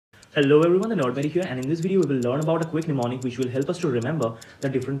Hello everyone, the Neurology here, and in this video we will learn about a quick mnemonic which will help us to remember the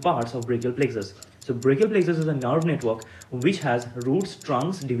different parts of brachial plexus. So brachial plexus is a nerve network which has roots,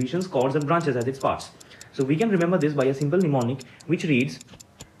 trunks, divisions, cords and branches as its parts. So we can remember this by a simple mnemonic which reads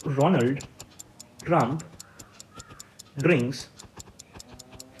Ronald Trump drinks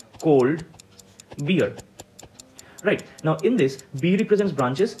cold beer. Right, now in this, B represents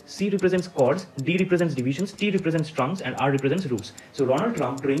branches, C represents cords, D represents divisions, T represents trunks, and R represents roots. So Ronald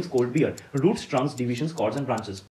Trump drinks cold beer. Roots, trunks, divisions, cords, and branches.